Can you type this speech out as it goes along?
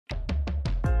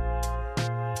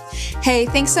Hey,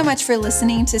 thanks so much for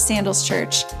listening to Sandals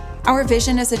Church. Our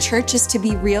vision as a church is to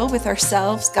be real with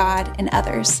ourselves, God, and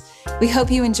others. We hope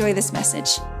you enjoy this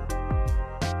message.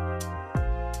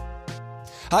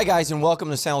 Hi guys, and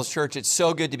welcome to Sandals Church. It's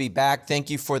so good to be back.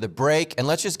 Thank you for the break. And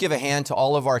let's just give a hand to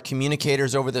all of our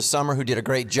communicators over the summer who did a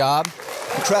great job.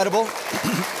 Incredible.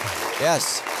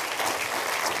 Yes.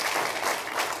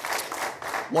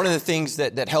 One of the things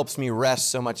that helps me rest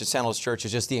so much at Sandals Church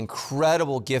is just the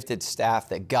incredible gifted staff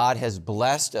that God has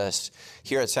blessed us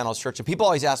here at Sandals Church. And people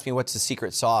always ask me, what's the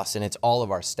secret sauce? And it's all of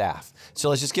our staff. So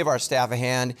let's just give our staff a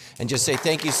hand and just say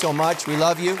thank you so much. We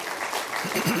love you.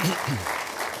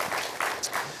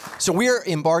 So we're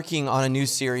embarking on a new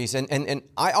series, and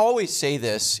I always say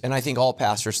this, and I think all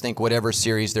pastors think whatever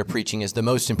series they're preaching is the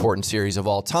most important series of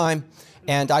all time,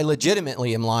 and I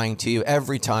legitimately am lying to you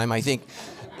every time. I think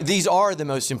these are the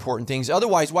most important things.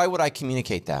 Otherwise, why would I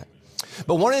communicate that?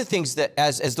 But one of the things that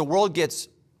as the world gets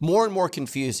more and more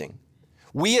confusing,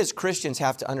 we as Christians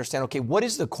have to understand, okay, what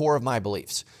is the core of my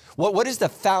beliefs? What is the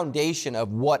foundation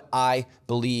of what I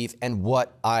believe and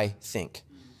what I think?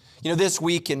 You know, this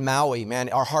week in Maui, man,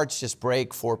 our hearts just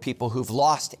break for people who've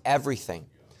lost everything.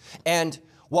 And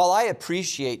while I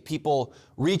appreciate people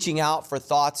reaching out for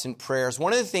thoughts and prayers,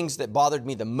 one of the things that bothered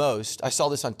me the most, I saw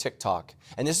this on TikTok,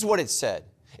 and this is what it said.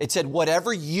 It said,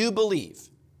 whatever you believe,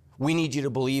 we need you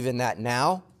to believe in that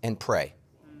now and pray.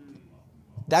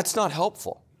 That's not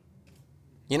helpful.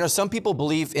 You know, some people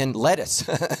believe in lettuce,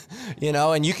 you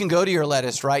know, and you can go to your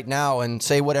lettuce right now and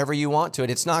say whatever you want to it.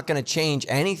 It's not going to change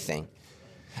anything.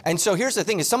 And so here's the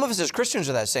thing, is some of us as Christians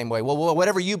are that same way. Well,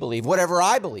 whatever you believe, whatever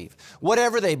I believe,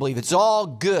 whatever they believe, it's all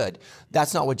good.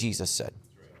 That's not what Jesus said.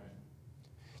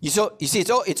 You see,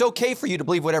 it's okay for you to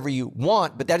believe whatever you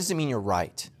want, but that doesn't mean you're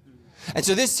right. And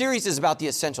so this series is about the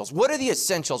essentials. What are the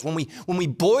essentials? When we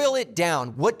boil it down,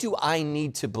 what do I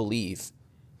need to believe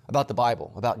about the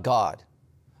Bible, about God,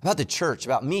 about the church,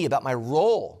 about me, about my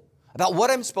role, about what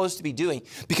I'm supposed to be doing?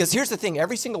 Because here's the thing,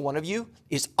 every single one of you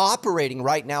is operating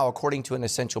right now according to an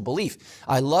essential belief.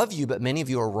 I love you, but many of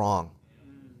you are wrong.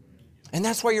 And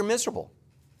that's why you're miserable.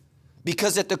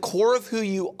 Because at the core of who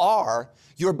you are,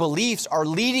 your beliefs are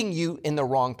leading you in the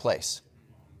wrong place.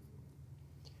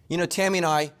 You know, Tammy and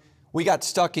I, we got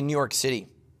stuck in New York City.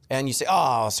 And you say,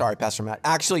 oh, sorry, Pastor Matt.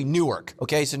 Actually, Newark,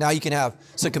 okay? So now you can have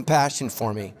some compassion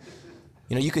for me.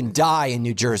 You know, you can die in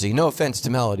New Jersey. No offense to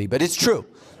Melody, but it's true.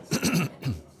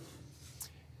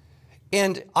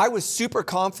 And I was super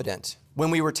confident when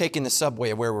we were taking the subway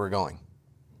of where we were going.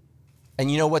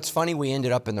 And you know what's funny? We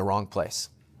ended up in the wrong place.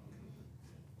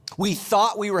 We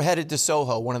thought we were headed to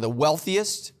Soho, one of the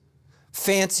wealthiest,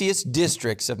 fanciest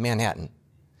districts of Manhattan.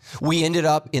 We ended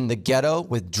up in the ghetto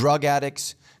with drug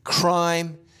addicts,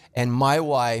 crime, and my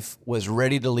wife was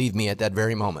ready to leave me at that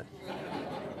very moment.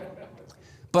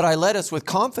 But I led us with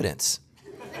confidence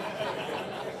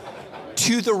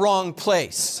to the wrong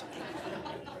place.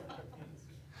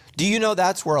 Do you know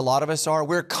that's where a lot of us are?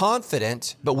 We're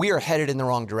confident, but we are headed in the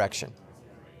wrong direction.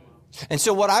 And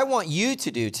so what I want you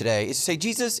to do today is to say,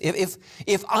 Jesus,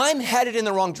 if I'm headed in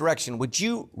the wrong direction, would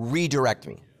you redirect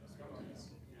me?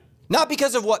 Not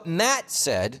because of what Matt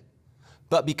said,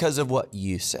 but because of what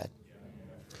you said.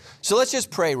 So let's just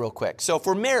pray real quick. So if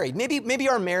we're married, maybe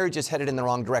our marriage is headed in the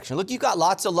wrong direction. Look, you've got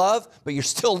lots of love, but you're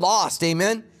still lost,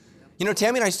 amen? You know,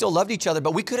 Tammy and I still loved each other,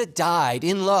 but we could have died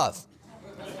in love.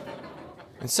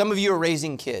 And some of you are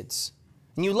raising kids,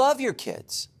 and you love your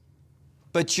kids,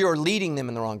 but you're leading them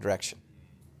in the wrong direction.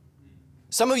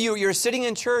 Some of you, you're sitting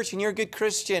in church, and you're a good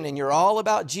Christian, and you're all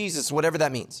about Jesus, whatever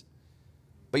that means,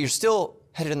 but you're still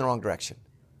headed in the wrong direction.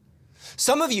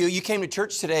 Some of you, you came to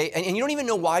church today and you don't even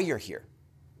know why you're here.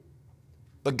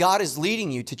 But God is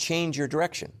leading you to change your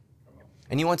direction.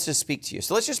 And He wants to speak to you.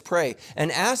 So let's just pray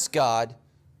and ask God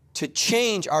to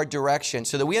change our direction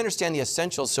so that we understand the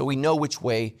essentials so we know which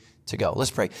way to go. Let's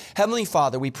pray. Heavenly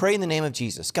Father, we pray in the name of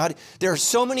Jesus. God, there are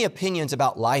so many opinions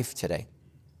about life today.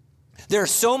 There are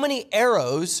so many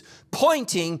arrows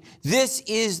pointing, this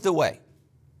is the way.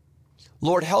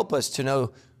 Lord, help us to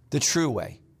know the true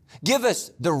way. Give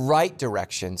us the right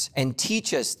directions and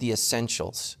teach us the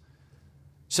essentials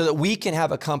so that we can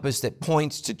have a compass that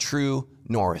points to true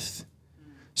north,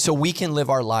 so we can live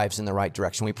our lives in the right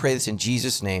direction. We pray this in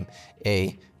Jesus' name,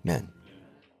 amen.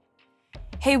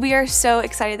 Hey, we are so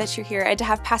excited that you're here and to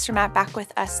have Pastor Matt back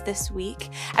with us this week.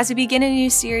 As we begin a new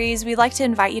series, we'd like to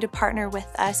invite you to partner with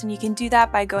us, and you can do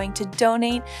that by going to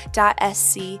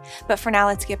donate.sc. But for now,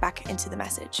 let's get back into the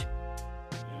message.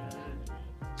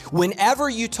 Whenever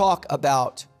you talk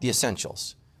about the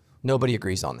essentials, nobody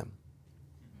agrees on them.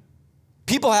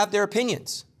 People have their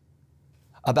opinions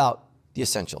about the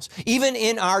essentials. Even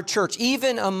in our church,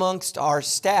 even amongst our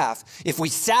staff, if we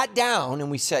sat down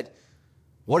and we said,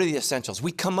 what are the essentials?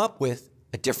 We come up with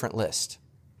a different list.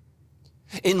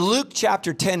 In Luke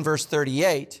chapter 10, verse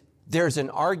 38, there's an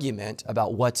argument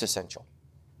about what's essential.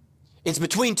 It's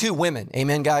between two women.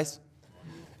 Amen, guys?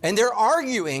 And they're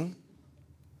arguing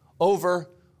over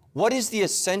what is the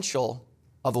essential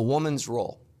of a woman's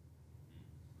role.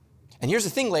 And here's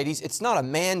the thing, ladies, it's not a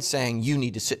man saying you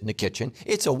need to sit in the kitchen.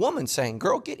 It's a woman saying,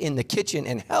 girl, get in the kitchen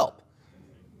and help.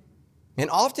 And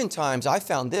oftentimes I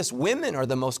found this, women are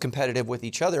the most competitive with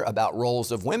each other about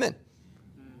roles of women.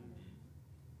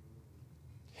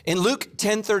 In Luke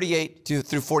 10:38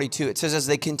 through 42, it says, as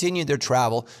they continued their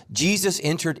travel, Jesus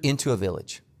entered into a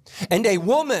village. And a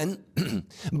woman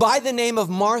by the name of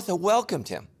Martha welcomed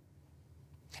him.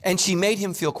 And she made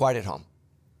him feel quite at home.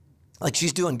 Like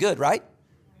she's doing good, right?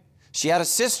 She had a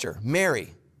sister,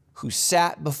 Mary, who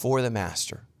sat before the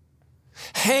master,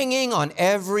 hanging on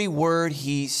every word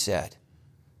he said.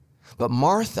 But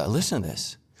Martha, listen to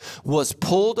this, was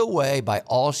pulled away by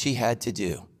all she had to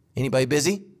do. Anybody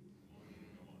busy?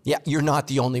 Yeah, you're not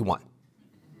the only one.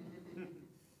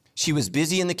 She was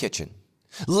busy in the kitchen.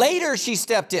 Later, she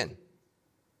stepped in,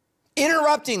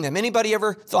 interrupting them. Anybody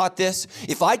ever thought this?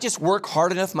 If I just work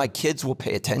hard enough, my kids will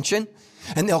pay attention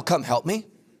and they'll come help me.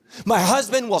 My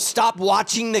husband will stop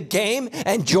watching the game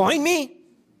and join me.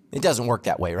 It doesn't work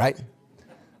that way, right?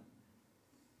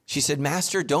 She said,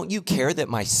 Master, don't you care that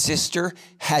my sister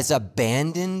has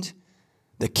abandoned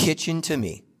the kitchen to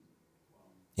me?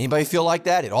 Anybody feel like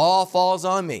that? It all falls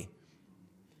on me.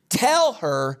 Tell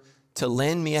her to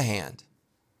lend me a hand.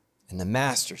 And the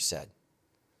master said,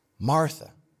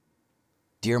 Martha,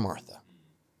 dear Martha.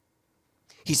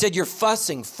 He said, you're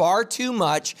fussing far too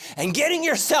much and getting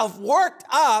yourself worked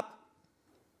up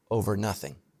over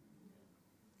nothing.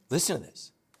 Listen to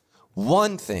this.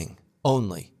 One thing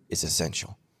only is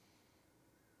essential.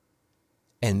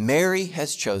 And Mary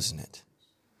has chosen it.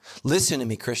 Listen to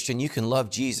me, Christian. You can love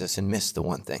Jesus and miss the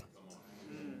one thing.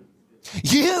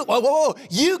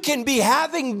 You can be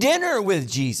having dinner with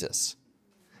Jesus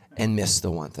and miss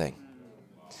the one thing.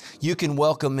 You can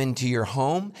welcome into your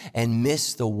home and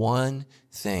miss the one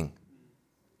thing.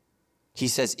 He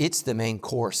says it's the main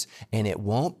course and it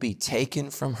won't be taken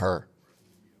from her.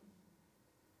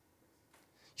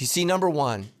 You see, number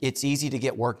one, it's easy to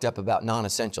get worked up about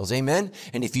non-essentials. Amen?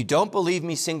 And if you don't believe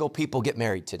me, single people, get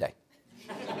married today.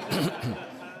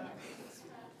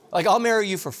 Like, I'll marry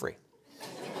you for free.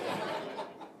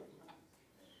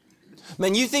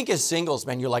 Man, you think as singles,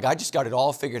 man, you're like, I just got it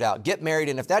all figured out. Get married,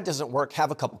 and if that doesn't work, have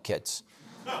a couple kids.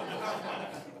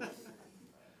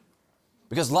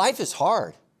 Because life is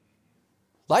hard.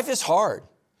 Life is hard.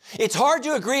 It's hard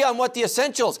to agree on what the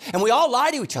essentials, and we all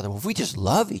lie to each other. Well, if we just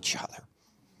love each other,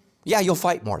 yeah, you'll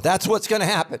fight more. That's what's going to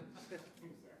happen.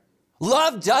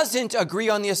 Love doesn't agree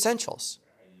on the essentials.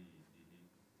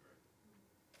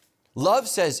 Love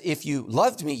says, if you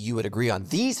loved me, you would agree on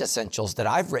these essentials that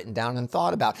I've written down and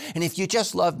thought about. And if you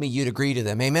just loved me, you'd agree to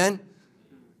them. Amen?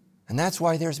 And that's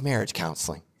why there's marriage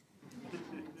counseling.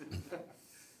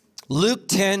 Luke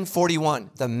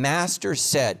 10:41, the master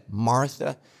said,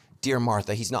 Martha, dear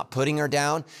Martha. He's not putting her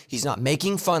down. He's not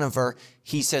making fun of her.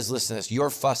 He says, listen to this, you're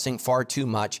fussing far too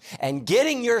much and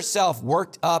getting yourself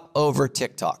worked up over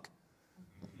TikTok.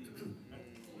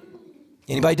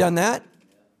 Anybody done that?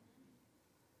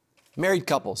 Married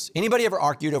couples. Anybody ever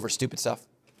argued over stupid stuff?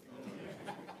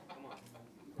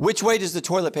 Which way does the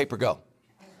toilet paper go?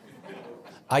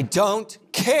 I don't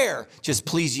care. Just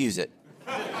please use it.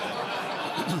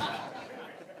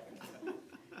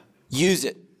 Use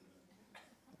it.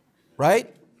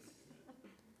 Right?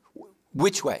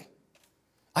 Which way?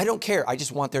 I don't care. I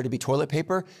just want there to be toilet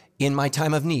paper in my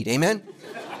time of need. Amen?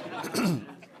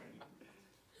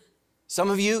 Some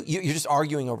of you're just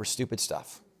arguing over stupid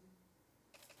stuff.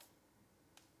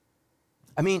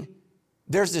 I mean,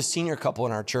 there's this senior couple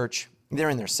in our church. They're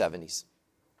in their 70s.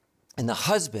 And the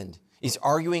husband is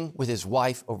arguing with his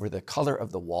wife over the color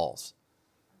of the walls.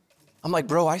 I'm like,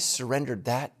 bro, I surrendered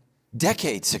that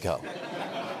decades ago.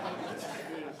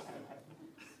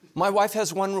 My wife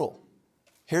has one rule.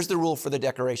 Here's the rule for the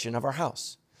decoration of our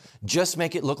house. Just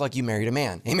make it look like you married a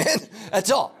man. Amen?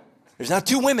 That's all. There's not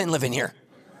two women living here.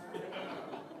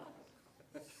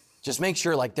 Just make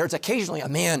sure, like, there's occasionally a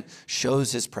man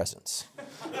shows his presence.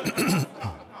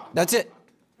 That's it.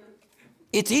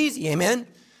 It's easy, amen,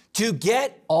 to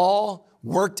get all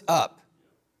worked up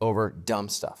over dumb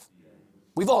stuff.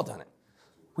 We've all done it.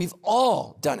 We've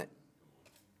all done it.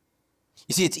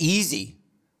 You see, it's easy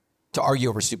to argue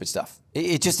over stupid stuff.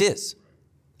 It just is.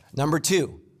 Number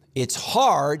two, it's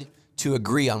hard to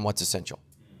agree on what's essential.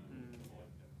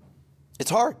 It's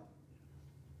hard.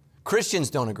 Christians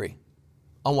don't agree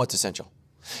on what's essential.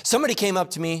 Somebody came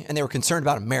up to me and they were concerned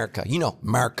about America. You know,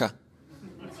 America.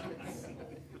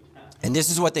 And this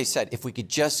is what they said. If we could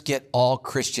just get all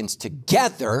Christians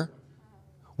together,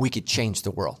 we could change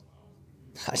the world.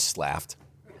 I just laughed.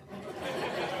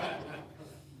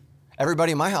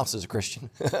 Everybody in my house is a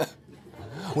Christian.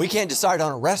 We can't decide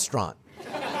on a restaurant,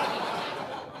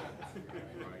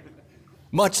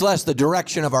 much less the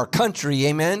direction of our country,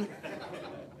 amen?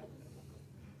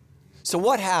 So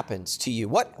what happens to you?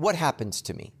 What happens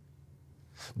to me?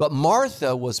 But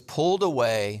Martha was pulled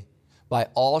away by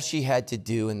all she had to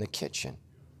do in the kitchen.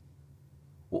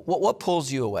 What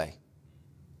pulls you away?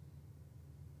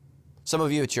 Some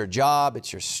of you, it's your job,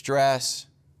 it's your stress.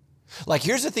 Like,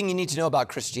 here's the thing you need to know about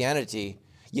Christianity.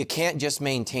 You can't just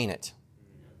maintain it.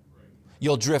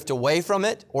 You'll drift away from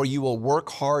it, or you will work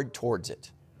hard towards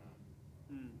it.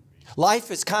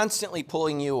 Life is constantly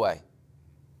pulling you away.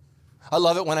 I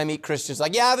love it when I meet Christians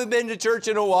like, yeah, I haven't been to church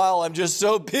in a while. I'm just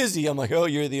so busy. I'm like, oh,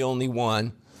 you're the only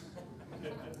one.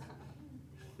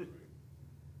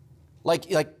 Like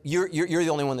you're the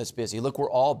only one that's busy. Look,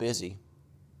 we're all busy.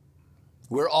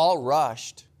 We're all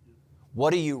rushed.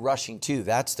 What are you rushing to?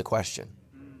 That's the question.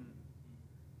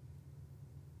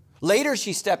 Later,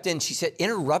 she stepped in. She said,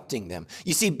 interrupting them.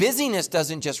 You see, busyness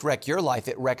doesn't just wreck your life.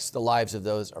 It wrecks the lives of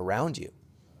those around you.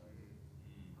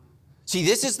 See,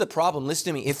 this is the problem. Listen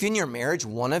to me. If in your marriage,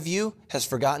 one of you has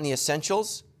forgotten the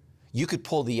essentials, you could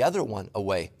pull the other one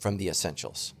away from the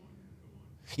essentials.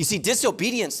 You see,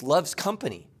 disobedience loves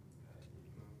company.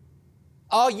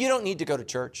 Oh, you don't need to go to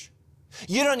church.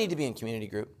 You don't need to be in community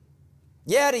group.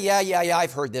 Yeah,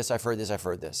 I've heard this.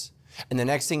 And the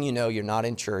next thing you know, you're not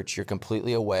in church, you're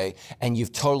completely away, and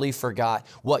you've totally forgot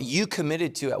what you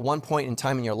committed to at one point in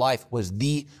time in your life was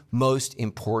the most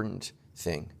important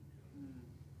thing.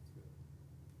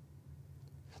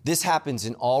 This happens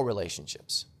in all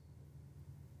relationships.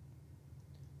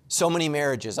 So many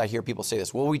marriages, I hear people say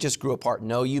this, well, we just grew apart.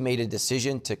 No, you made a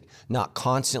decision to not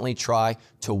constantly try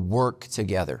to work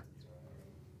together.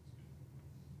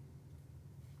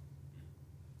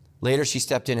 Later, she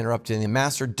stepped in, interrupted him.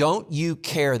 Master, don't you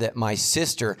care that my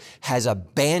sister has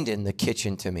abandoned the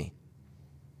kitchen to me?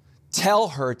 Tell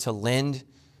her to lend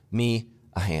me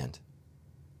a hand.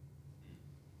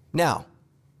 Now,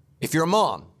 if you're a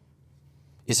mom,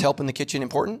 is help in the kitchen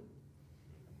important?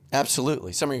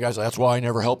 Absolutely. Some of you guys are like, that's why I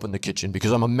never help in the kitchen,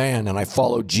 because I'm a man and I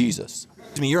follow Jesus.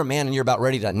 I mean, you're a man and you're about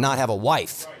ready to not have a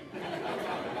wife.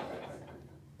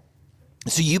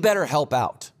 So you better help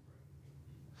out.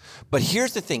 But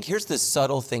here's the thing. Here's the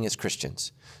subtle thing as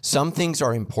Christians. Some things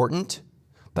are important,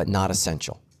 but not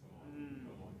essential.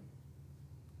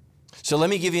 So let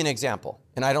me give you an example.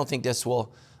 And I don't think this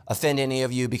will offend any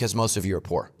of you because most of you are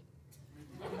poor.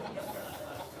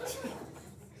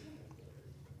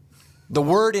 The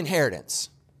word inheritance.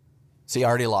 See, I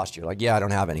already lost you. Like, yeah, I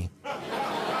don't have any.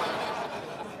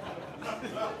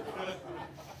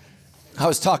 I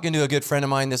was talking to a good friend of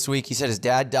mine this week. He said his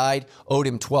dad died, owed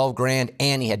him $12,000,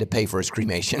 and he had to pay for his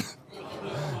cremation.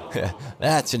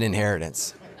 That's an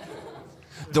inheritance.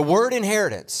 The word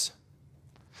inheritance,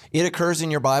 it occurs in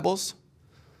your Bibles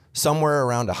somewhere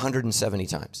around 170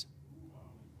 times.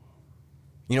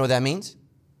 You know what that means?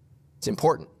 It's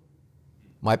important.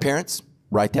 My parents,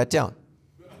 write that down.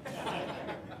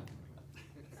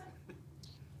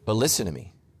 But listen to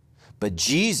me. But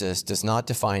Jesus does not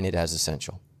define it as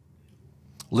essential.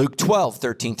 Luke 12,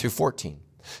 13 through 14.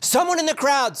 Someone in the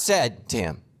crowd said to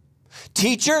him,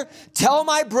 Teacher, tell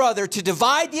my brother to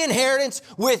divide the inheritance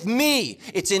with me.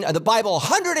 It's in the Bible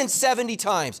 170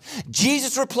 times.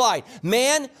 Jesus replied,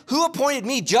 Man, who appointed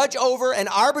me judge over and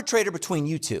arbitrator between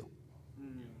you two?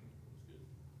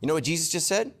 You know what Jesus just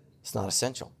said? It's not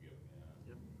essential.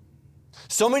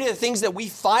 So many of the things that we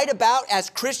fight about as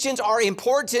Christians are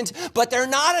important, but they're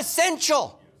not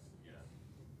essential.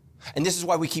 And this is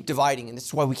why we keep dividing, and this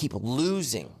is why we keep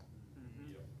losing.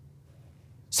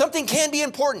 Something can be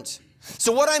important.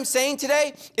 So what I'm saying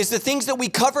today is the things that we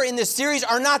cover in this series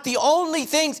are not the only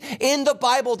things in the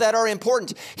Bible that are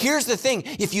important. Here's the thing.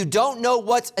 If you don't know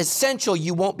what's essential,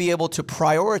 you won't be able to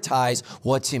prioritize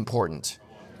what's important.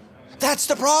 That's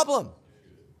the problem.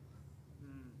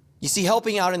 You see,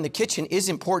 helping out in the kitchen is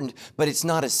important, but it's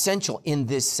not essential in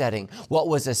this setting. What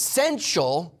was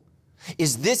essential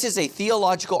is this is a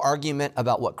theological argument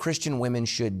about what Christian women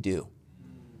should do.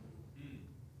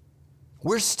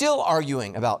 We're still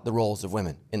arguing about the roles of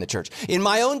women in the church. In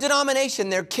my own denomination,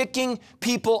 they're kicking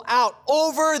people out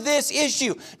over this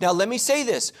issue. Now, let me say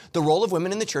this. The role of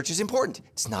women in the church is important.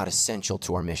 It's not essential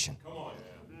to our mission.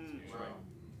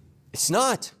 It's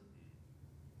not.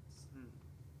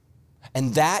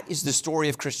 And that is the story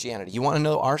of Christianity. You want to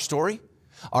know our story?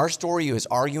 Our story is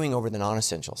arguing over the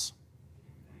non-essentials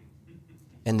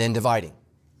and then dividing.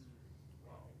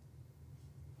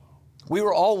 We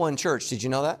were all one church. Did you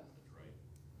know that?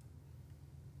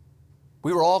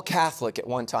 We were all Catholic at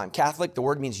one time. Catholic, the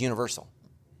word means universal.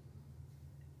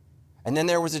 And then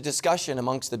there was a discussion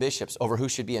amongst the bishops over who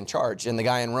should be in charge. And the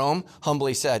guy in Rome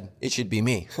humbly said, it should be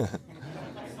me.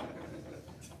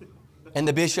 And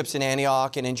the bishops in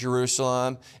Antioch and in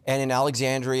Jerusalem and in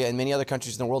Alexandria and many other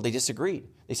countries in the world, they disagreed.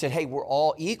 They said, hey, we're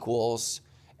all equals.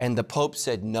 And the Pope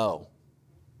said no.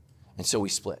 And so we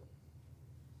split.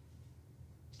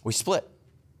 We split.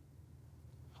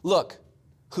 Look,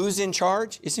 who's in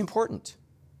charge is important.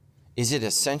 Is it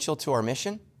essential to our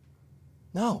mission?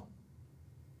 No.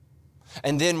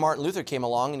 And then Martin Luther came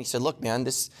along and he said, look, man,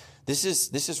 this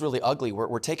is really ugly.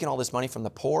 We're taking all this money from the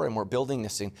poor and we're building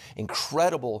this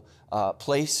incredible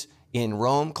place in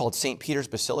Rome called St. Peter's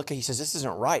Basilica. He says, this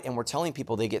isn't right. And we're telling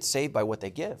people they get saved by what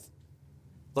they give.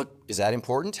 Look, is that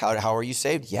important? How are you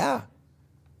saved? Yeah.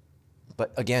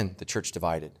 But again, the church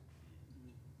divided.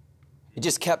 It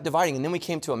just kept dividing. And then we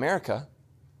came to America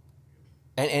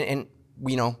and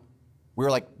you know, we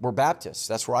were like, we're Baptists.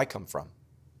 That's where I come from.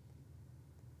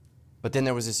 But then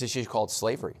there was this issue called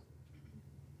slavery.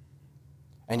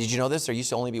 And did you know this? There used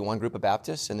to only be one group of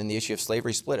Baptists, and then the issue of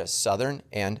slavery split us, Southern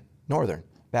and Northern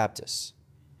Baptists.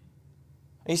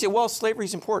 And you say, well, slavery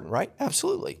is important, right?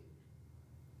 Absolutely.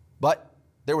 But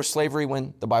there was slavery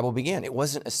when the Bible began. It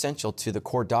wasn't essential to the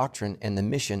core doctrine and the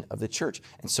mission of the church,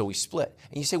 and so we split.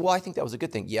 And you say, well, I think that was a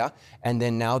good thing. Yeah, and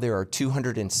then now there are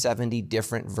 270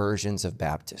 different versions of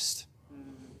Baptist.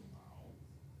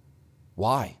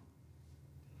 Why?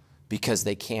 Because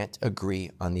they can't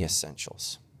agree on the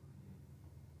essentials.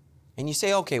 And you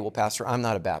say, okay, well, Pastor, I'm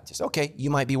not a Baptist. Okay, you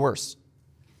might be worse.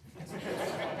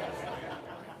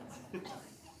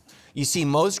 You see,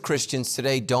 most Christians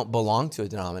today don't belong to a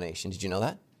denomination. Did you know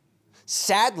that?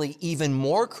 Sadly, even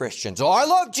more Christians, I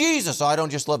love Jesus. I don't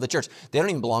just love the church. They don't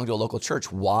even belong to a local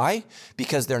church. Why?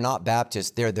 Because they're not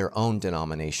Baptist. They're their own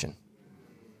denomination.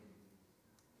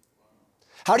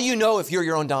 How do you know if you're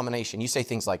your own denomination? You say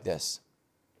things like this.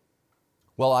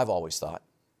 Well, I've always thought.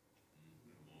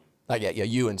 Yeah,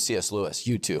 you and C.S. Lewis,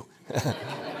 you too.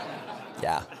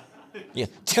 Yeah.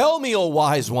 Tell me, O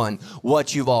wise one,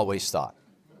 what you've always thought.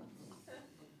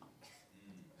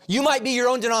 You might be your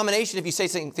own denomination if you say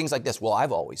things like this. Well,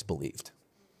 I've always believed.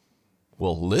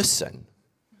 Well, listen.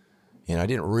 I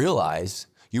didn't realize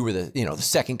you were the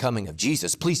second coming of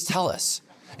Jesus. Please tell us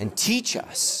and teach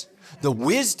us the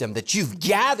wisdom that you've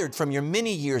gathered from your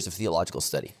many years of theological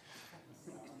study.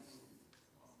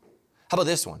 How about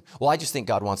this one? Well, I just think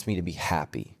God wants me to be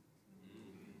happy.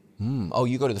 Oh,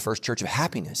 you go to the First Church of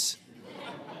Happiness.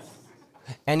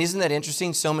 And isn't that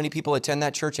interesting? So many people attend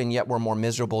that church, and yet we're more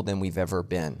miserable than we've ever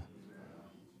been.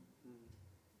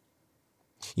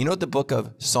 You know what the book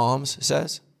of Psalms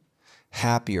says?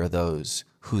 Happy are those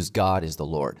whose God is the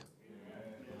Lord.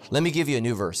 Let me give you a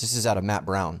new verse. This is out of Matt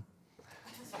Brown.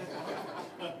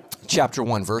 Chapter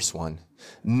 1, verse 1.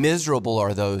 Miserable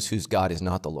are those whose God is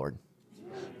not the Lord,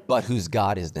 but whose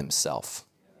God is themselves.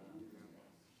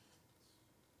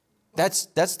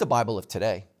 That's the Bible of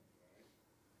today.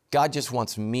 God just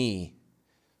wants me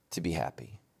to be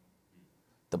happy.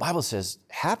 The Bible says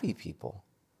happy people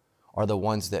are the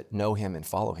ones that know him and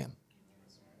follow him.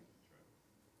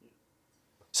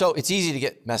 So it's easy to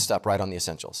get messed up right on the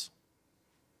essentials.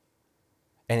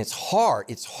 And it's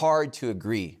hard to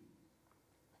agree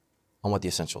on what the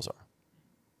essentials are.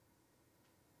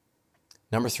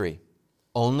 Number 3,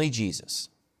 only Jesus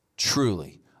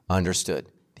truly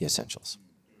understood the essentials.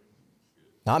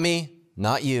 Not me,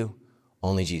 not you,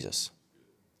 only Jesus.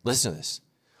 Listen to this.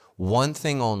 One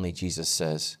thing only, Jesus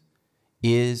says,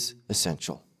 is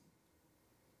essential.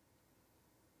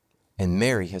 And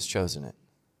Mary has chosen it.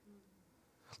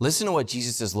 Listen to what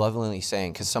Jesus is lovingly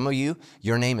saying, because some of you,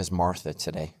 your name is Martha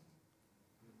today.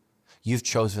 You've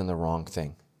chosen the wrong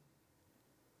thing.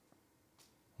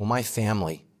 Well, my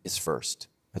family is first.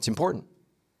 That's important.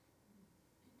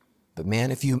 But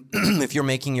man, if you're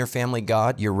making your family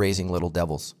God, you're raising little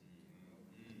devils.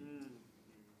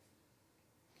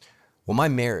 Well, my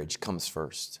marriage comes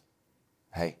first.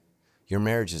 Hey, your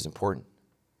marriage is important.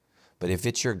 But if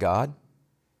it's your God,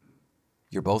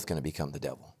 you're both going to become the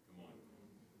devil.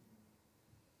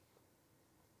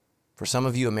 For some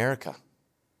of you, America,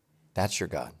 that's your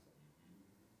God.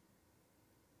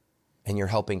 And you're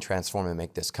helping transform and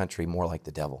make this country more like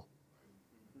the devil.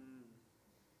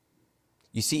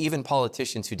 You see, even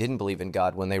politicians who didn't believe in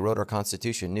God when they wrote our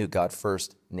Constitution knew God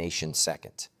first, nation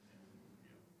second.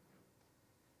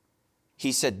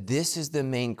 He said, this is the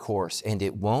main course and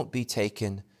it won't be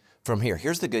taken from here.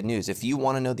 Here's the good news. If you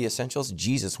want to know the essentials,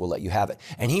 Jesus will let you have it.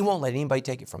 And he won't let anybody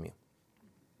take it from you.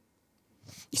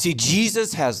 You see,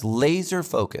 Jesus has laser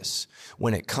focus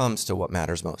when it comes to what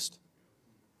matters most.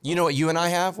 You know what you and I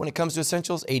have when it comes to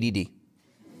essentials? ADD.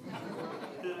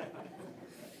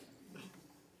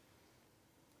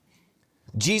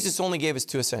 Jesus only gave us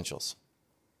 2 essentials.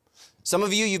 Some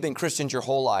of you, you've been Christians your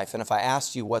whole life, and if I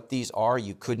asked you what these are,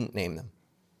 you couldn't name them.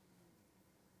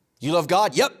 You love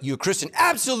God? Yep. You a Christian?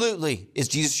 Absolutely. Is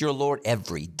Jesus your Lord?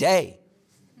 Every day.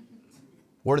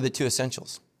 What are the 2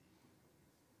 essentials?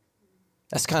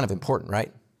 That's kind of important,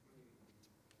 right?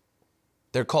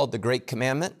 They're called the Great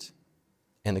Commandment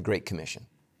and the Great Commission.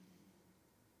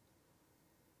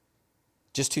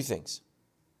 Just 2 things.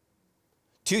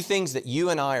 2 things that you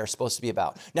and I are supposed to be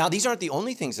about. Now, these aren't the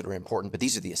only things that are important, but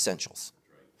these are the essentials.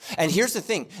 And here's the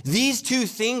thing. These 2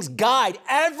 things guide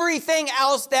everything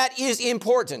else that is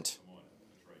important.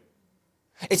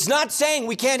 It's not saying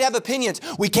we can't have opinions.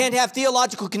 We can't have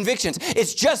theological convictions.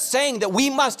 It's just saying that we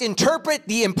must interpret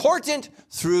the important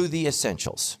through the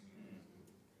essentials.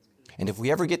 And if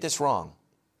we ever get this wrong,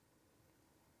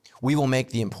 we will make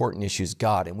the important issues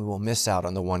God, and we will miss out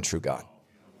on the one true God.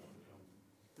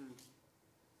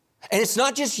 And it's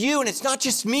not just you, and it's not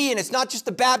just me, and it's not just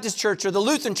the Baptist church or the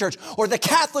Lutheran church or the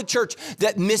Catholic church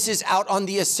that misses out on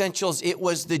the essentials. It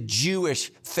was the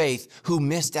Jewish faith who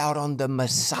missed out on the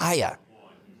Messiah.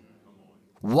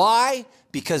 Why?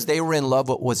 Because they were in love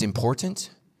with what was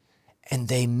important, and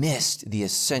they missed the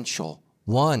essential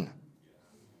one.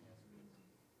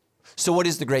 So what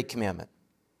is the Great Commandment?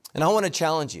 And I want to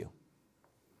challenge you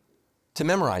to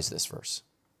memorize this verse.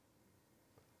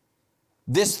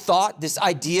 This thought, this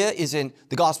idea is in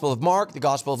the Gospel of Mark, the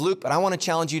Gospel of Luke, but I want to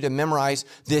challenge you to memorize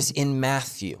this in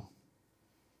Matthew.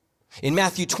 In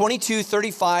Matthew 22,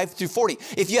 35 through 40.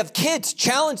 If you have kids,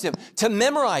 challenge them to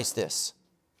memorize this.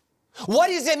 What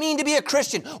does it mean to be a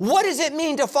Christian? What does it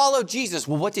mean to follow Jesus?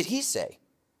 Well, what did he say?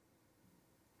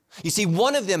 You see,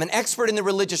 one of them, an expert in the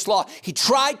religious law, he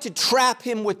tried to trap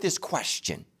him with this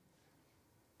question.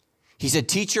 He said,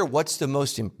 teacher, what's the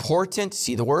most important?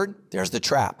 See the word? There's the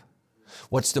trap.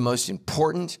 What's the most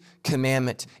important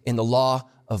commandment in the law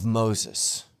of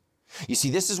Moses? You see,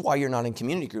 this is why you're not in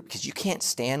community group, because you can't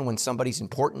stand when somebody's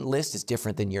important list is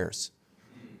different than yours.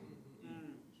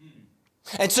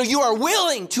 And so you are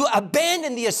willing to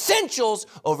abandon the essentials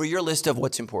over your list of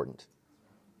what's important.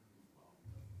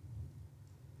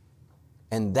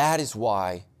 And that is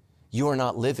why you are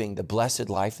not living the blessed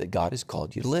life that God has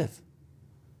called you to live.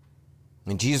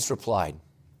 And Jesus replied,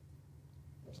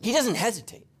 he doesn't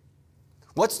hesitate.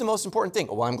 What's the most important thing?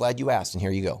 Oh, well, I'm glad you asked, and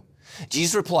here you go.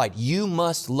 Jesus replied, you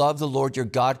must love the Lord your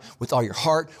God with all your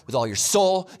heart, with all your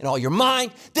soul, and all your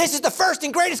mind. This is the first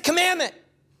and greatest commandment.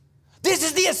 This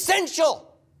is the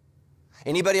essential.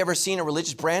 Anybody ever seen a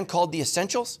religious brand called The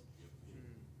Essentials?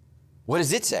 What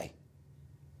does it say?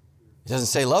 It doesn't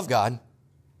say love God.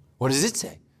 What does it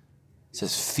say? It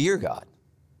says fear God.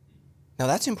 Now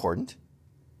that's important.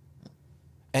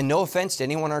 And no offense to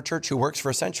anyone in our church who works for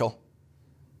Essential.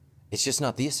 It's just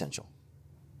not the essential.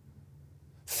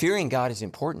 Fearing God is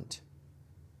important,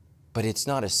 but it's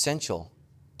not essential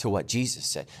to what Jesus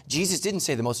said. Jesus didn't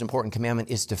say the most important commandment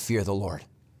is to fear the Lord.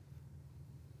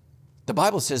 The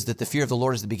Bible says that the fear of the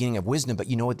Lord is the beginning of wisdom, but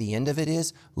you know what the end of it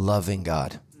is? Loving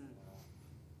God.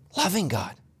 Loving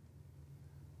God.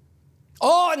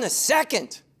 Oh, and the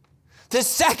second,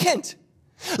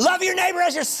 love your neighbor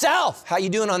as yourself. How you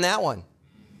doing on that one?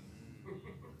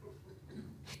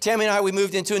 Tammy and I, we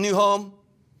moved into a new home.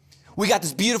 We got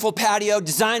this beautiful patio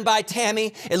designed by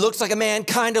Tammy. It looks like a man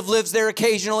kind of lives there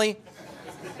occasionally.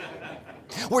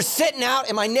 We're sitting out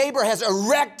and my neighbor has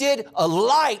erected a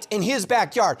light in his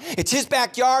backyard. It's his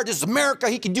backyard. This is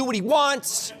America. He can do what he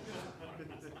wants.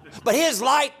 But his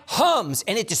light hums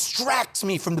and it distracts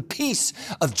me from the peace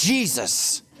of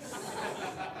Jesus.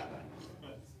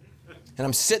 And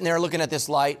I'm sitting there looking at this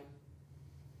light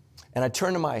and I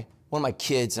turned to one of my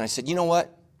kids and I said, you know what?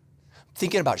 I'm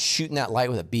thinking about shooting that light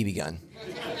with a BB gun.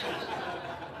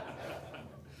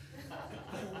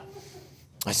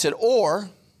 I said, or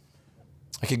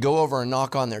I could go over and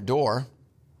knock on their door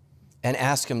and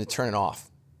ask them to turn it off.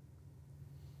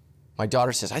 My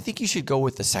daughter says, I think you should go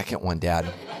with the second one, Dad.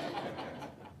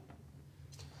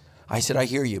 I said, I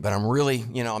hear you, but I'm really,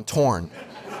 I'm torn,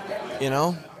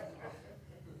 You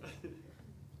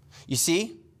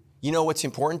see, you know what's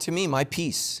important to me? My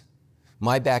peace,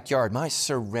 my backyard, my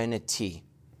serenity,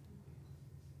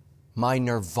 my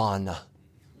nirvana.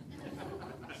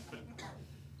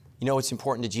 You know what's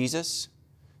important to Jesus?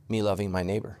 Me loving my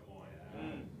neighbor.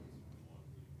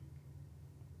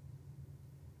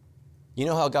 You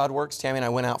know how God works? Tammy and I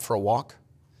went out for a walk.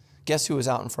 Guess who was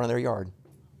out in front of their yard?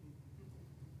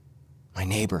 My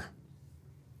neighbor.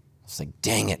 I was like,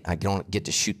 dang it, I don't get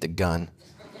to shoot the gun.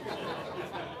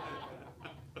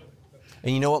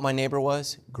 And you know what my neighbor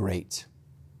was? Great.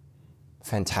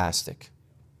 Fantastic.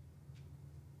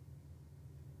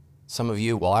 Some of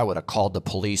you, well, I would have called the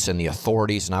police and the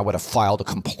authorities and I would have filed a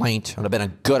complaint. I would have been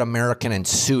a good American and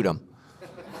sued them.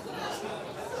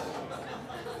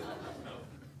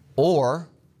 Or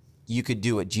you could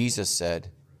do what Jesus said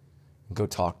and go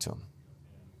talk to him.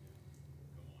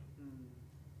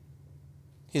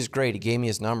 He's great. He gave me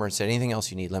his number and said, anything else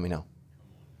you need, let me know.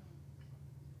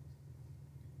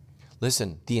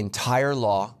 Listen, the entire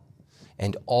law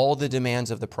and all the demands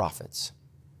of the prophets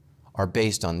are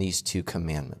based on these two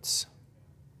commandments.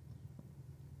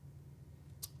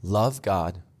 Love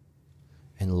God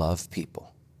and love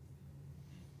people.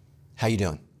 How you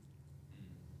doing?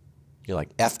 You're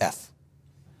like, FF.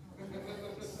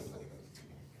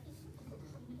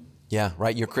 Yeah,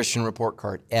 write your Christian report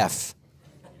card, F.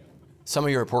 Some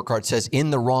of your report card says, in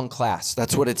the wrong class.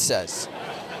 That's what it says.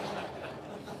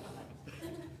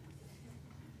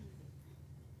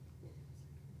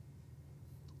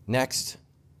 Next,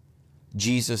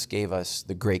 Jesus gave us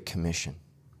the Great Commission.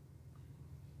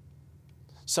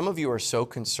 Some of you are so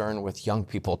concerned with young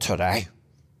people today,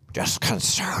 just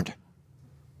concerned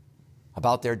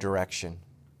about their direction,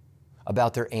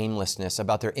 about their aimlessness,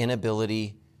 about their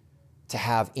inability to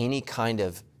have any kind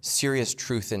of serious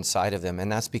truth inside of them.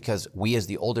 And that's because we as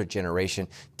the older generation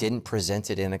didn't present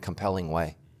it in a compelling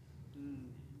way.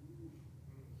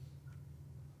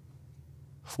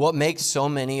 What makes so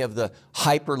many of the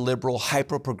hyper-liberal,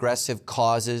 hyper-progressive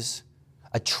causes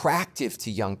attractive to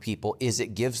young people is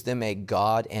it gives them a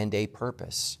God and a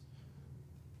purpose.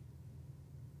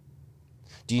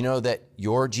 Do you know that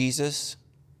your Jesus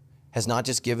has not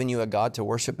just given you a God to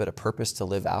worship, but a purpose to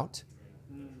live out?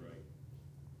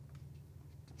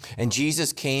 And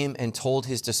Jesus came and told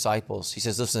his disciples, he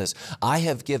says, listen to this, I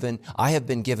have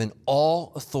been given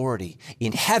all authority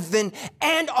in heaven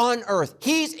and on earth.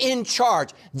 He's in charge.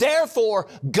 Therefore,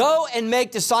 go and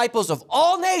make disciples of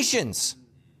all nations,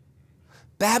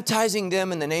 baptizing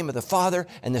them in the name of the Father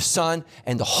and the Son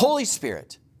and the Holy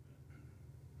Spirit.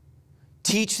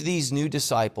 Teach these new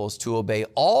disciples to obey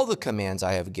all the commands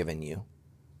I have given you.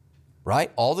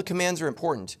 Right? All the commands are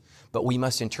important, but we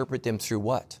must interpret them through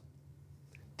what?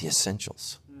 The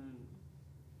essentials.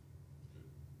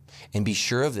 And be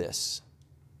sure of this,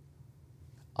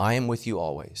 I am with you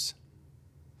always,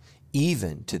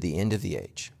 even to the end of the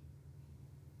age.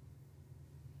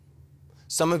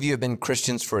 Some of you have been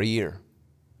Christians for a year,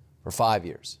 for 5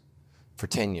 years, for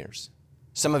 10 years.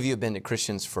 Some of you have been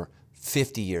Christians for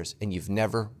 50 years, and you've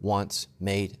never once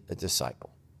made a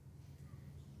disciple.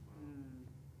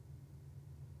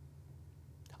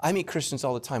 I meet Christians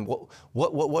all the time.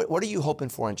 What are you hoping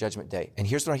for on Judgment Day? And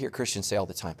here's what I hear Christians say all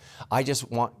the time. I just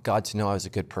want God to know I was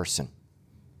a good person.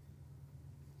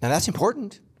 Now that's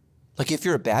important. Like if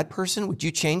you're a bad person, would you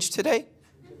change today?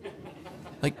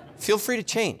 Like feel free to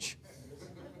change.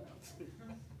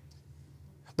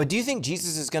 But do you think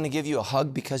Jesus is going to give you a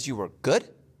hug because you were good?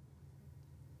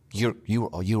 You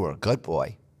were a good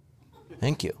boy.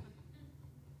 Thank you.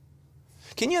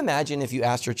 Can you imagine if you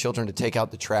asked your children to take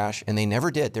out the trash and they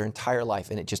never did their entire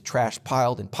life and it just trash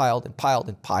piled and piled and piled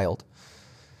and piled?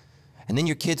 And then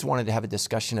your kids wanted to have a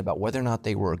discussion about whether or not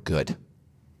they were good.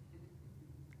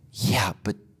 Yeah,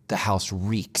 but the house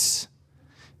reeks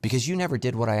because you never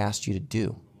did what I asked you to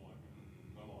do.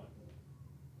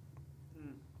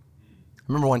 I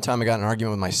remember one time I got in an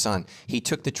argument with my son. He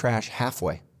took the trash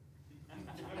halfway.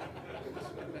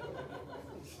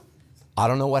 I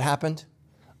don't know what happened.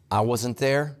 I wasn't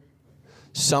there.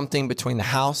 Something between the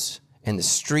house and the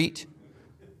street.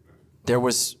 There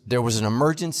was an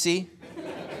emergency.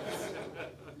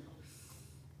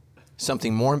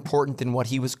 Something more important than what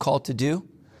he was called to do.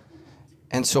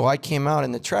 And so I came out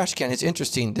in the trash can. It's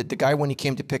interesting that the guy, when he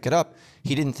came to pick it up,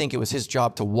 he didn't think it was his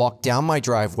job to walk down my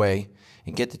driveway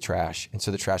and get the trash. And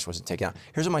so the trash wasn't taken out.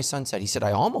 Here's what my son said. He said,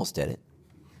 I almost did it.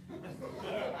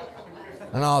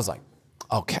 And I was like,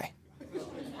 okay.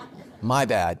 My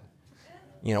bad.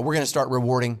 You know, we're going to start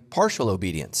rewarding partial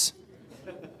obedience.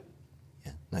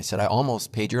 Yeah. And I said, I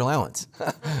almost paid your allowance.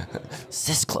 It's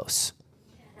this close.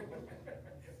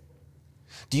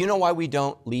 Do you know why we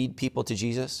don't lead people to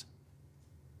Jesus?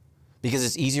 Because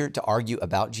it's easier to argue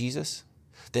about Jesus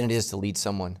than it is to lead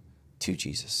someone to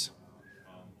Jesus.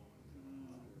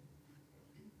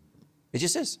 It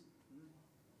just is.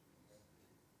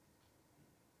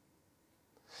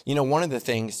 You know, one of the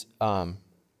things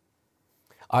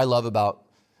I love about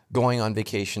going on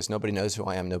vacations. Nobody knows who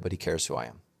I am. Nobody cares who I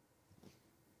am.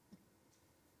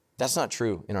 That's not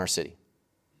true in our city.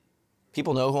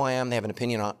 People know who I am. They have an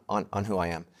opinion on who I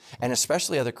am. And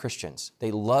especially other Christians.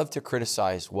 They love to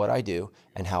criticize what I do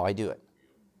and how I do it.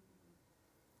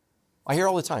 I hear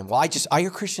all the time, well, I hear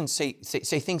Christians say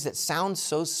things that sound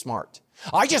so smart.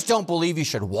 I just don't believe you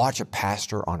should watch a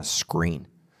pastor on a screen.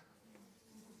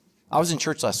 I was in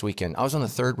church last weekend. I was on the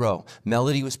third row.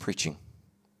 Melody was preaching.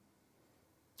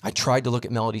 I tried to look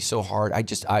at Melody so hard. I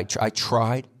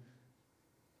tried.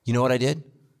 You know what I did?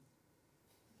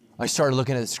 I started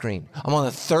looking at the screen. I'm on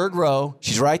the third row.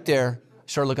 She's right there. I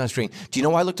started looking on the screen. Do you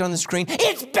know why I looked on the screen?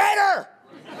 It's better!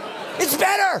 It's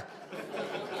better!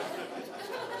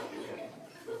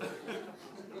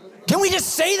 Can we just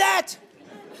say that?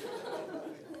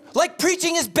 Like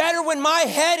preaching is better when my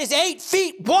head is 8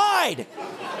 feet wide.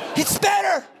 It's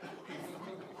better.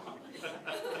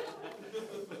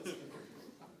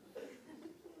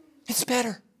 It's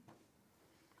better.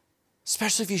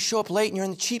 Especially if you show up late and you're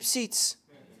in the cheap seats.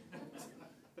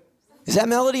 Is that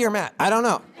Melody or Matt? I don't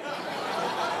know.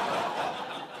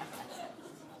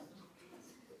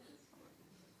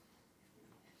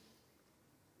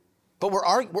 But we're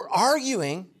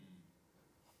arguing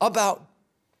about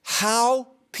how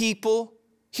people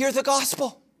hear the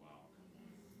gospel.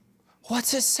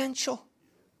 What's essential?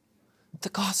 The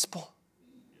gospel.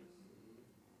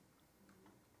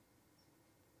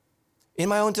 In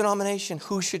my own denomination,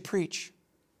 who should preach?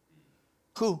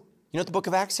 Who? You know what the book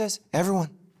of Acts says? Everyone.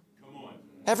 Come on.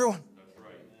 Everyone. That's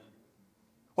right.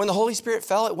 When the Holy Spirit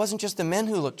fell, it wasn't just the men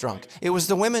who looked drunk. It was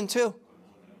the women too.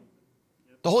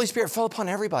 The Holy Spirit fell upon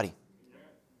everybody.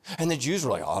 And the Jews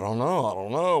were like, I don't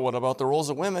know. What about the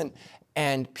roles of women?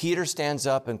 And Peter stands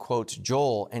up and quotes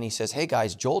Joel, and he says, hey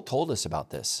guys, Joel told us about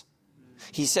this.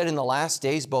 He said in the last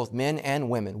days, both men and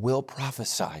women will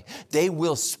prophesy. They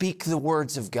will speak the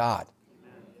words of God.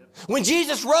 When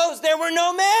Jesus rose, there were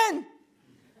no men.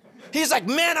 He's like,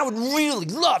 man, I would really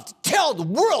love to tell the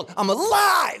world I'm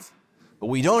alive. But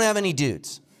we don't have any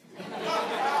dudes.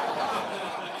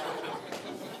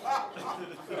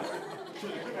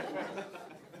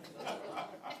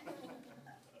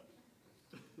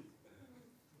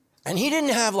 And he didn't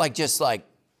have just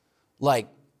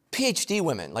PhD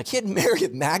women. Like he had Mary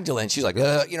Magdalene. She's like,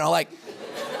 you know.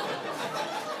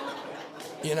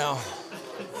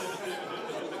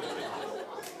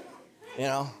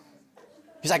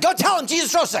 He's like, go tell him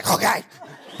Jesus rose. She's like, okay.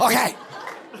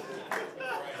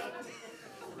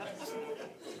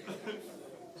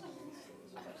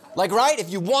 Like, right? If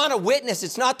you want a witness,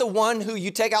 it's not the one who you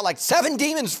take out 7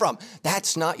 demons from.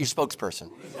 That's not your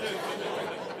spokesperson.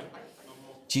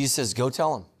 Jesus says, go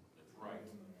tell him.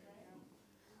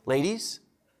 Ladies,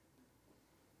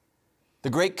 the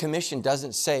Great Commission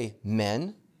doesn't say,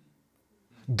 men,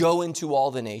 go into all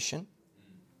the nation,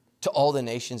 to all the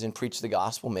nations and preach the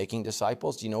gospel, making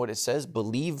disciples. Do you know what it says?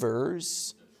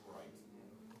 Believers,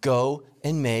 go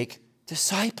and make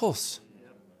disciples.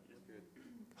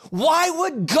 Why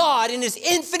would God, in his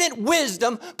infinite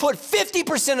wisdom, put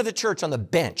 50% of the church on the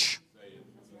bench?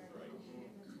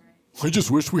 I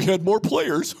just wish we had more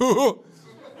players.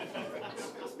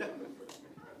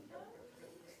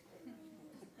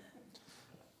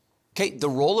 Okay, the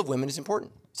role of women is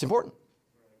important. It's important.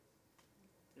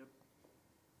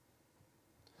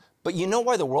 But you know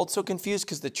why the world's so confused?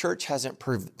 Because the church hasn't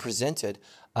presented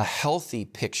a healthy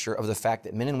picture of the fact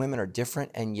that men and women are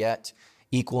different and yet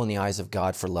equal in the eyes of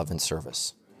God for love and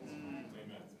service. Amen.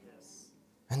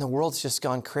 And the world's just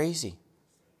gone crazy.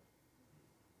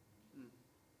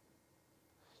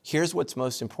 Here's what's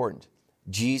most important.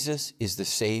 Jesus is the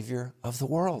Savior of the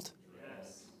world.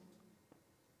 Yes.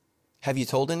 Have you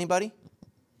told anybody?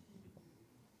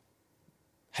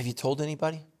 Have you told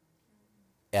anybody?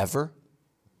 Ever?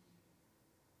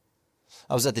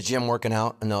 I was at the gym working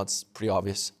out. I know it's pretty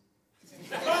obvious.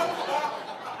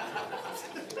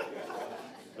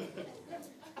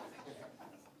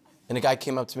 And a guy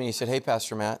came up to me and he said, hey,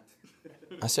 Pastor Matt.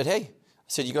 I said, hey.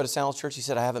 I said, you go to Sandals Church? He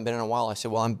said, I haven't been in a while. I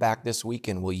said, well, I'm back this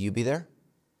weekend. Will you be there?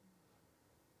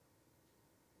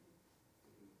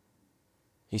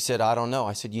 He said, I don't know.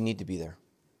 I said, you need to be there.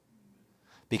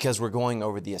 Because we're going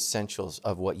over the essentials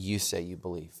of what you say you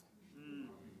believe.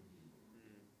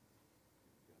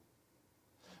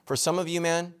 For some of you,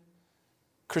 man,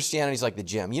 Christianity's like the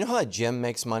gym. You know how a gym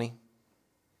makes money?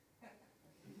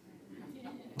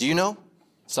 Do you know?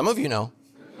 Some of you know.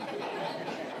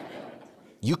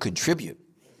 You contribute.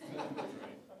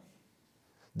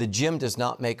 The gym does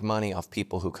not make money off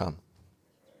people who come.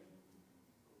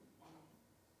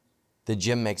 The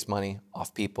gym makes money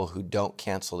off people who don't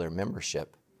cancel their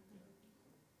membership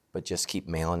but just keep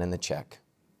mailing in the check.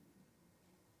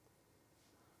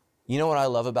 You know what I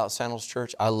love about Sandals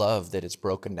Church? I love that it's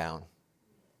broken down.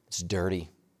 It's dirty.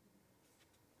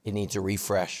 It needs a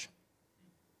refresh.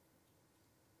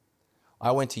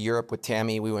 I went to Europe with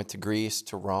Tammy. We went to Greece,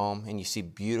 to Rome, and you see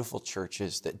beautiful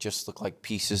churches that just look like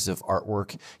pieces of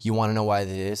artwork. You want to know why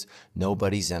that is?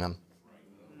 Nobody's in them.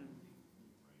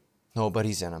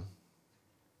 Nobody's in them.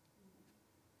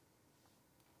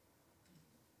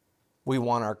 We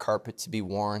want our carpet to be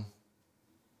worn.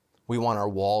 We want our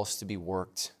walls to be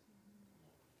worked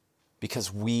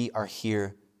because we are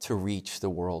here to reach the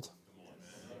world.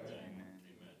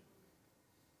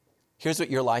 Here's what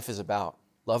your life is about.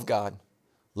 Love God,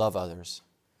 love others,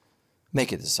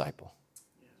 make a disciple.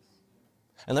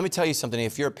 And let me tell you something.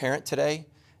 If you're a parent today,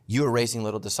 you are raising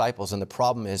little disciples, and the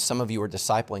problem is some of you are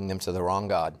discipling them to the wrong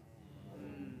God.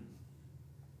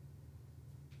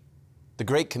 The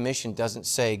Great Commission doesn't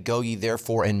say, go ye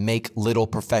therefore and make little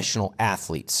professional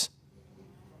athletes.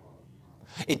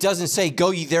 It doesn't say,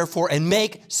 go ye therefore and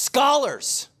make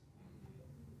scholars.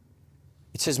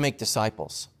 It says, make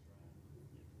disciples.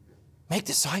 Make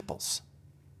disciples.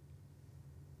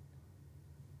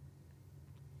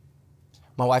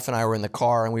 My wife and I were in the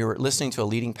car, and we were listening to a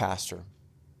leading pastor.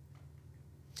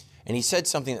 And he said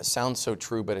something that sounds so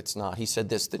true, but it's not. He said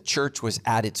this: the church was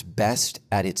at its best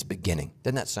at its beginning.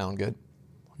 Doesn't that sound good?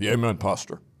 Yeah, amen,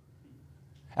 Pastor.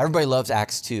 Everybody loves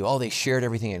Acts 2. Oh, they shared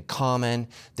everything in common.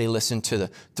 They listened to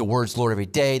the words of the Lord every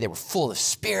day. They were full of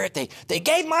spirit. They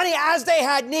gave money as they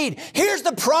had need. Here's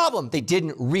the problem. They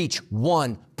didn't reach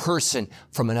one person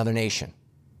from another nation.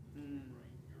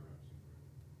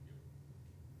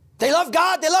 They loved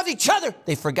God. They loved each other.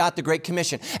 They forgot the Great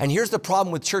Commission. And here's the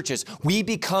problem with churches. We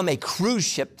become a cruise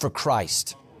ship for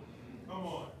Christ.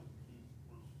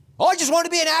 Oh, I just want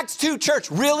to be an Acts 2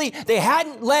 church. Really? They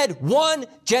hadn't led one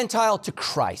Gentile to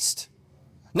Christ.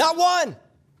 Not one.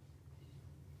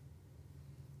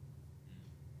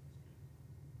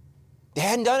 They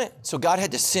hadn't done it. So God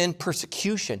had to send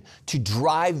persecution to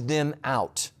drive them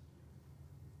out.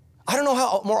 I don't know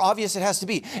how more obvious it has to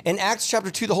be. In Acts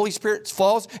chapter 2, the Holy Spirit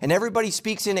falls and everybody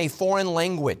speaks in a foreign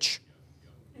language.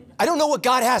 I don't know what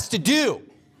God has to do.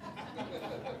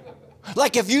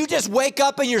 Like if you just wake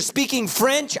up and you're speaking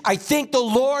French, I think the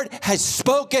Lord has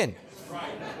spoken.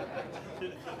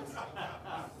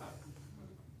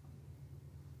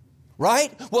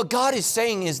 Right? What God is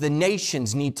saying is the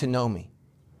nations need to know me.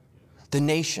 The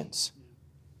nations.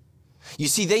 You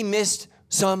see, they missed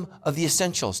some of the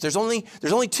essentials. There's only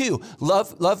two.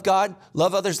 Love God,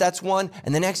 love others, that's one.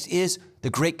 And the next is the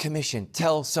Great Commission.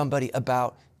 Tell somebody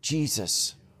about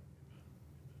Jesus.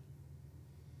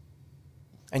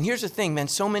 And here's the thing, man,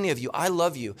 so many of you, I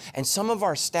love you. And some of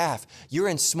our staff, you're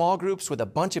in small groups with a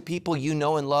bunch of people you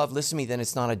know and love. Listen to me, then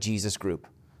it's not a Jesus group.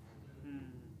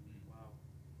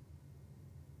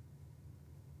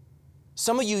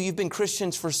 Some of you, you've been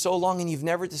Christians for so long and you've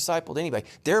never discipled anybody.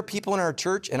 There are people in our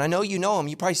church, and I know you know them.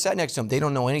 You probably sat next to them. They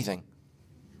don't know anything.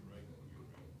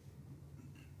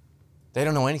 They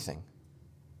don't know anything.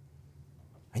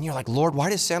 And you're like, Lord, why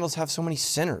does Sandals have so many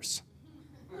sinners?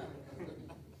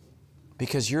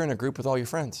 Because you're in a group with all your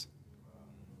friends.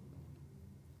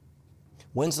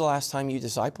 When's the last time you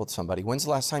discipled somebody? When's the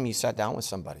last time you sat down with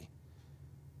somebody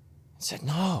and said,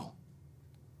 no?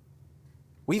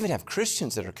 We even have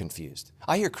Christians that are confused.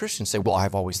 I hear Christians say, well,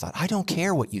 I've always thought. I don't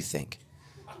care what you think.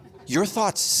 Your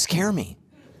thoughts scare me.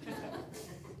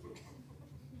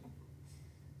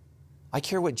 I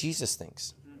care what Jesus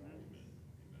thinks.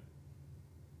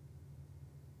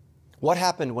 What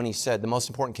happened when he said the most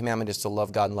important commandment is to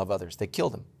love God and love others? They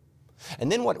killed him.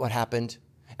 And then what happened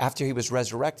after he was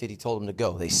resurrected? He told them to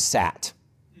go. They sat.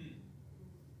 They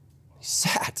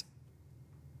sat.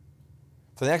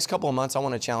 For the next couple of months, I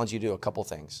want to challenge you to do a couple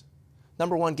things.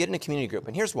 Number one, get in a community group.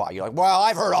 And here's why. You're like, well,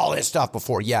 I've heard all this stuff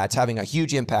before. Yeah, it's having a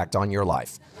huge impact on your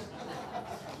life.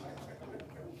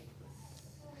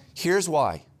 Here's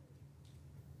why.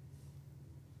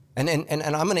 And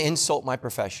I'm going to insult my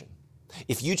profession.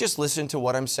 If you just listen to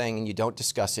what I'm saying and you don't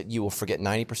discuss it, you will forget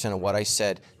 90% of what I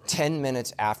said 10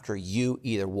 minutes after you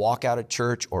either walk out of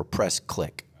church or press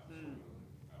click.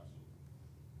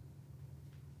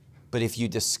 But if you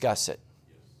discuss it,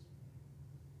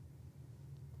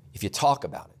 if you talk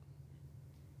about it,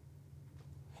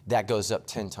 that goes up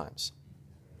 10 times.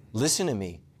 Listen to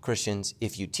me, Christians,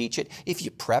 if you teach it, if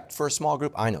you prepped for a small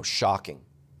group, I know, shocking.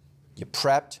 You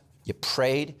prepped, you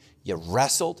prayed, you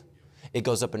wrestled, it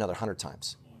goes up another 100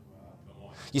 times.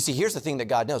 You see, here's the thing that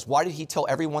God knows. Why did he tell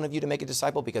every one of you to make a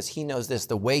disciple? Because he knows this.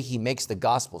 The way he makes the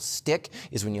gospel stick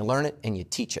is when you learn it and you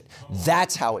teach it.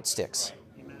 That's how it sticks.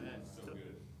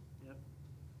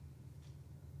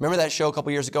 Remember that show a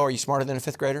couple years ago, Are You Smarter Than a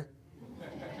Fifth Grader?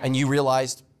 And you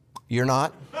realized you're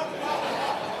not?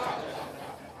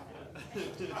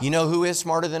 You know who is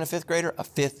smarter than a fifth grader? A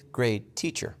fifth grade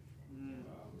teacher.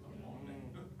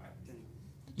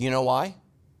 You know why?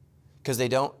 Because they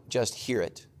don't just hear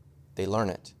it, they learn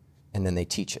it, and then they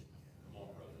teach it.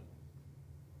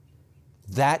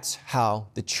 That's how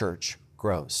the church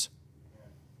grows.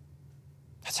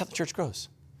 That's how the church grows.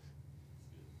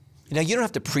 Now, you don't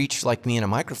have to preach like me in a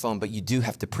microphone, but you do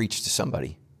have to preach to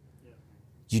somebody.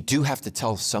 You do have to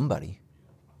tell somebody.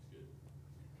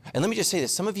 And let me just say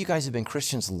this. Some of you guys have been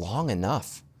Christians long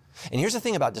enough. And here's the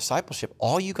thing about discipleship.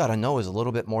 All you got to know is a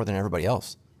little bit more than everybody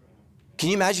else. Can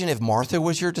you imagine if Martha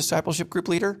was your discipleship group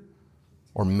leader?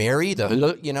 Or Mary,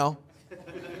 you know?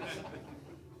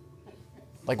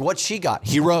 Like what she got,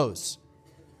 he rose.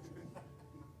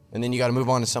 And then you got to move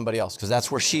on to somebody else because that's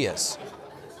where she is.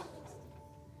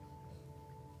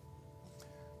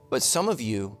 But some of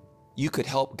you could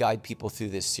help guide people through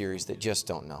this series that just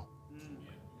don't know.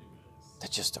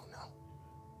 That just don't know.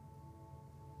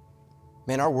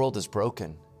 Man, our world is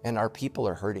broken and our people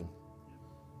are hurting.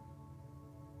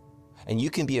 And you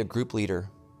can be a group leader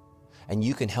and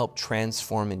you can help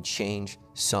transform and change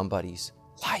somebody's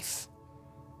life.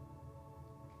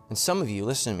 And some of you,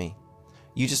 listen to me,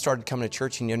 you just started coming to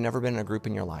church and you've never been in a group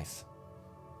in your life.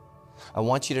 I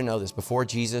want you to know this. Before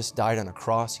Jesus died on a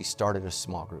cross, he started a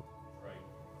small group.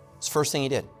 It's the first thing he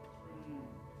did.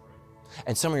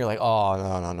 And some of you are like, oh,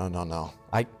 no.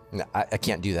 I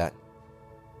can't do that.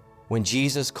 When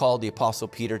Jesus called the Apostle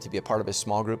Peter to be a part of his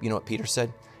small group, you know what Peter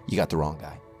said? You got the wrong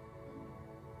guy.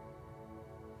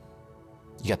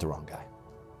 You got the wrong guy.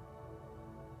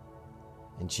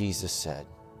 And Jesus said,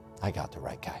 I got the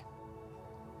right guy.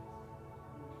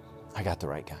 I got the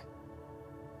right guy.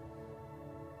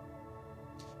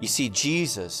 You see,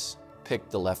 Jesus picked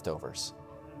the leftovers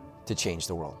to change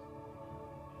the world.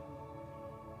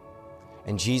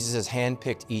 And Jesus has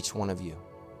handpicked each one of you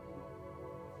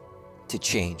to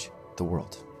change the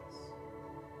world.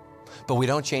 But we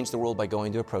don't change the world by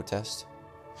going to a protest.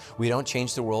 We don't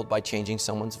change the world by changing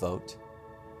someone's vote.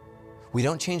 We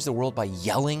don't change the world by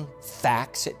yelling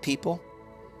facts at people.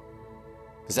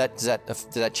 Does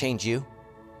that change you?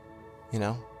 You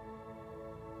know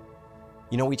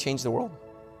we change the world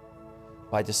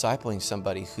by discipling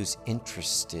somebody who's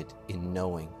interested in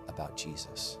knowing about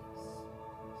Jesus.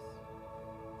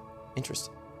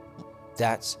 Interested.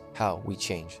 That's how we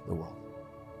change the world.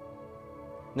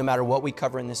 No matter what we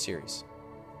cover in this series,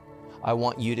 I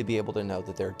want you to be able to know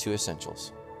that there are two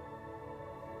essentials.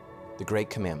 The Great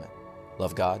Commandment,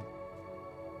 love God,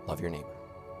 love your neighbor.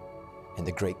 And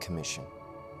the Great Commission,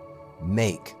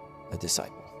 make a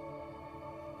disciple.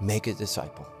 Make a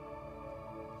disciple.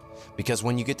 Because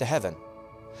when you get to heaven,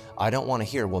 I don't want to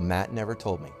hear, well, Matt never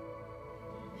told me.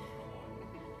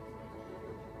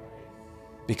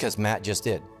 Because Matt just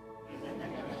did.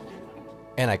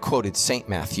 And I quoted St.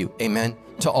 Matthew, amen,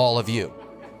 to all of you.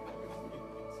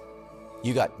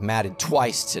 You got matted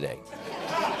twice today.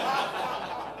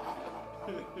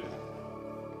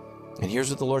 And here's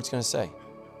what the Lord's going to say.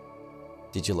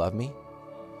 Did you love me?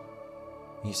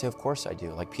 And you say, of course I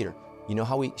do. Like Peter, you know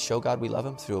how we show God we love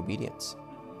him? Through obedience.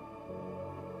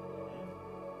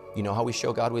 You know how we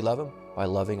show God we love him? By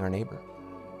loving our neighbor.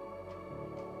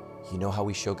 You know how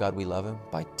we show God we love him?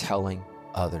 By telling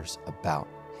others about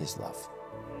his love.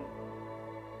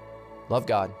 Love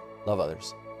God, love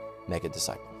others, make a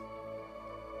disciple.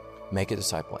 Make a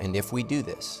disciple. And if we do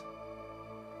this,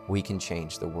 we can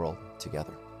change the world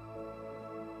together.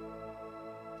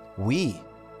 We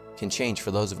can change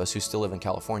for those of us who still live in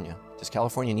California. Does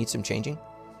California need some changing?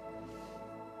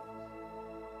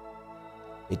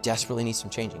 It desperately needs some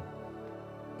changing.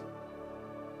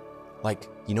 Like,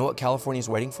 you know what California is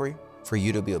waiting for you? For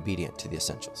you to be obedient to the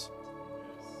essentials.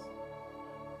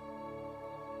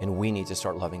 And we need to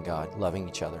start loving God, loving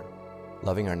each other,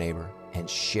 loving our neighbor, and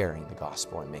sharing the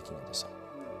gospel and making a disciple.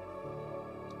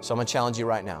 So I'm going to challenge you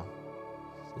right now.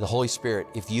 The Holy Spirit,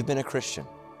 if you've been a Christian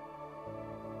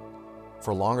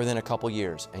for longer than a couple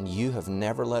years and you have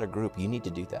never led a group, you need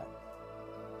to do that.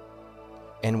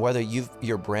 And whether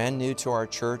you're brand new to our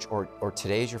church or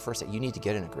today is your first day, you need to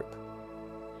get in a group.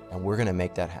 And we're going to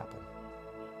make that happen.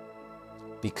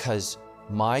 Because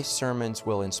my sermons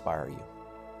will inspire you.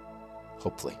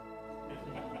 Hopefully.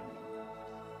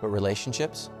 But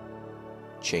relationships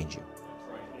change you.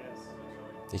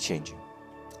 They change you.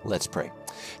 Let's pray.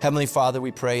 Heavenly Father,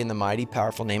 we pray in the mighty,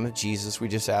 powerful name of Jesus. We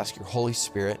just ask your Holy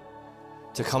Spirit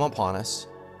to come upon us.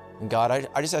 And God,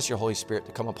 I just ask your Holy Spirit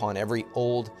to come upon every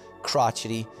old,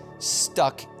 crotchety,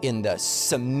 stuck in the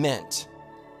cement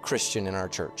Christian in our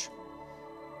church.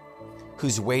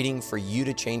 who's waiting for you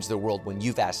to change the world when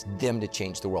you've asked them to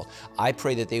change the world. I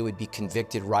pray that they would be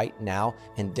convicted right now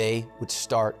and they would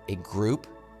start a group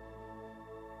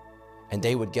and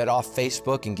they would get off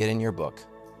Facebook and get in your book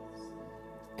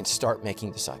and start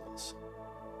making disciples.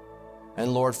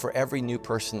 And Lord, for every new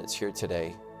person that's here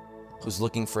today who's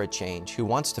looking for a change, who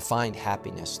wants to find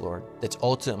happiness, Lord, that's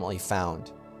ultimately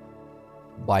found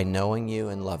by knowing you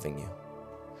and loving you,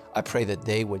 I pray that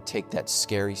they would take that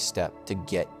scary step to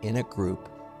get in a group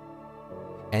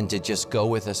and to just go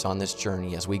with us on this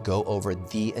journey as we go over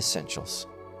the essentials,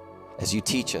 as you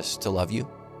teach us to love you,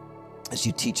 as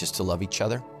you teach us to love each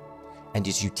other, and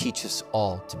as you teach us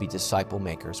all to be disciple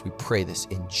makers. We pray this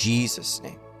in Jesus'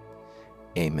 name.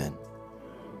 Amen.